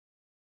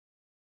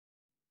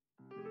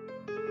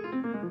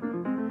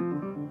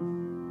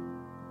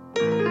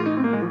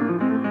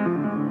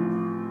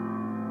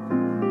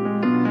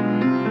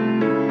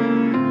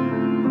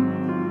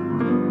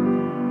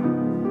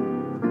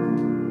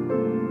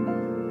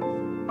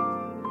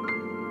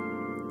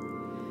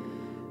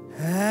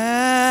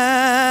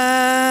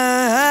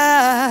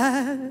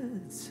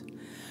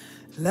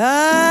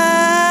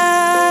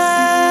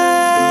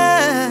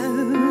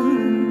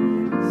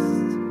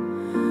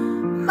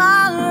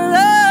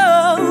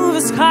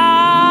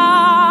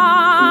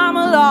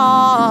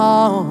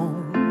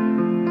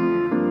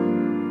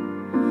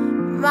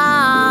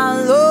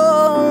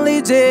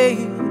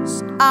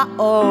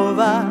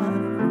over.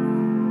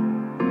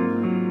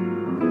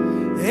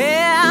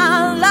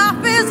 And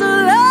life is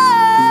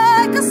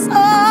like a song.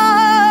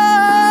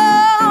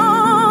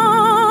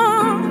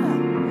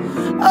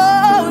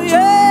 Oh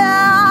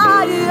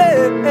yeah,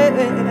 yeah.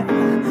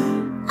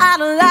 At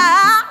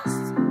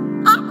last,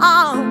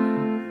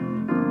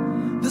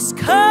 the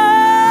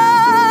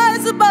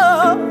skies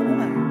above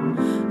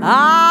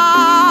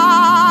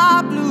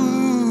are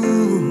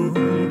blue.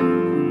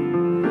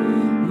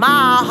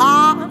 My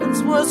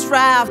heart was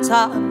wrapped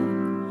up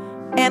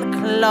in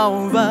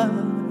clover.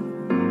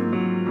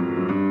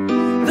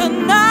 The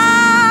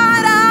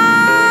night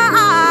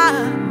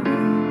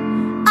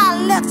I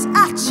looked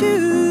at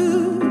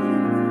you,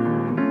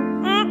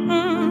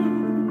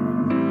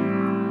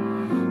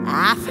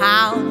 I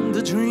found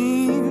a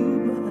dream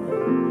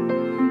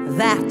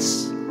that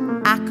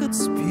I could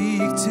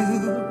speak to,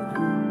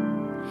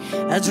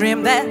 a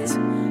dream that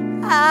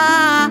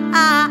I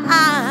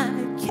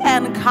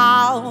can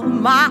call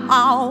my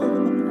own.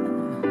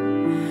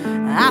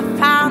 I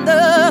found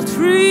a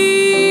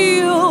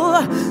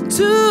thrill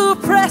to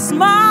press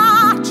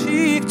my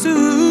cheek to,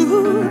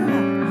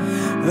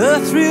 a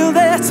thrill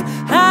that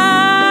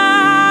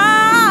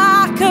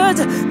I could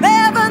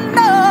never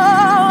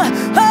know.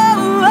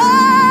 Oh,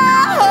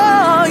 oh,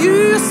 oh,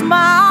 you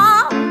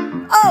smile,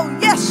 oh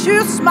yes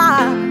you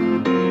smile.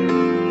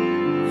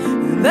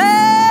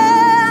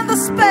 Then the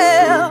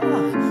spell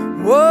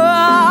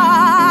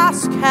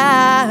was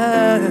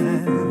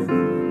cast.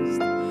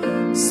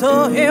 So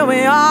here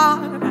we are,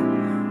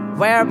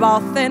 we're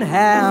both in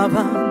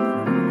heaven.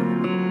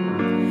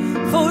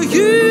 For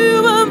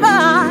you were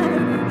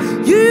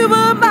mine, you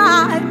were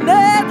mine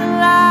at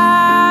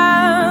last.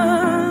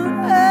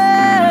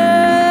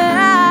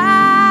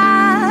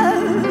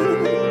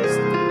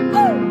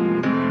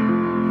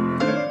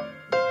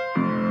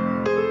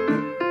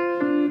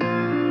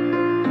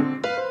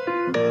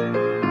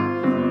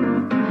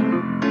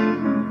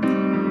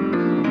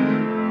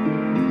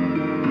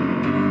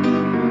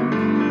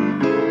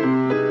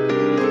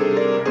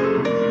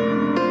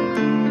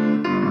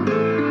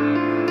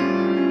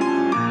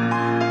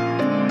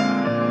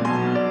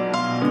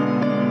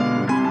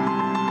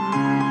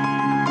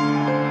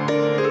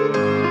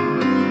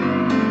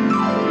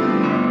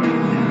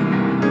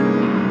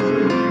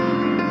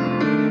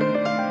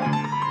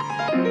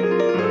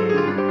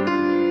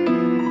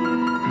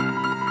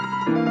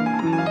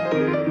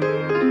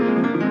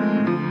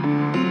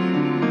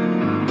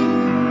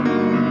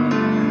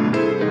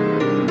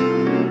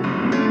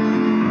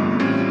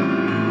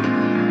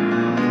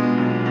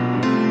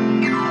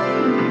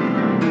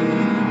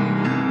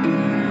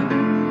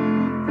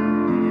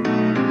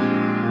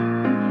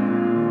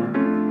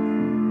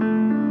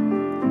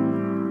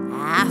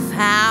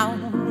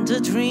 A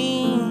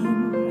dream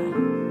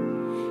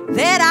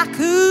that I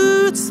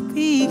could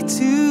speak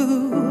to,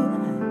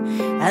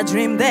 a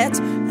dream that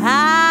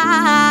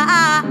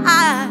I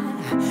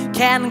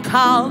can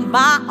call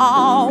my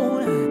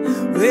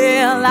own.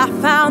 Well, I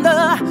found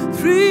a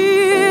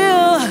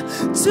thrill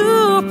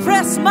to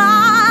press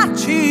my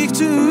cheek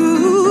to,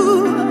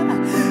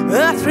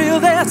 a thrill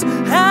that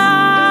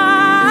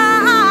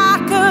I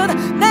could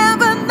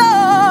never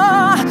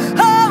know.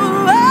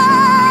 Oh,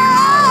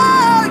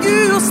 oh,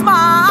 you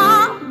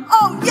smile,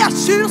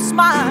 yes, you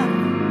smile.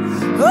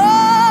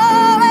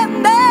 Oh,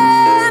 and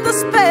then the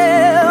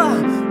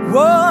spell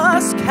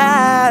was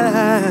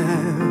cast.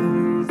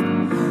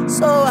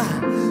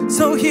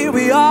 So here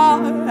we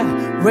are,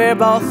 we're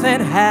both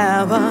in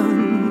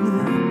heaven.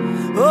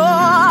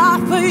 Oh,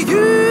 for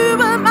you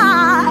were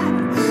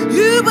mine,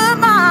 you were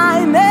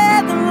mine.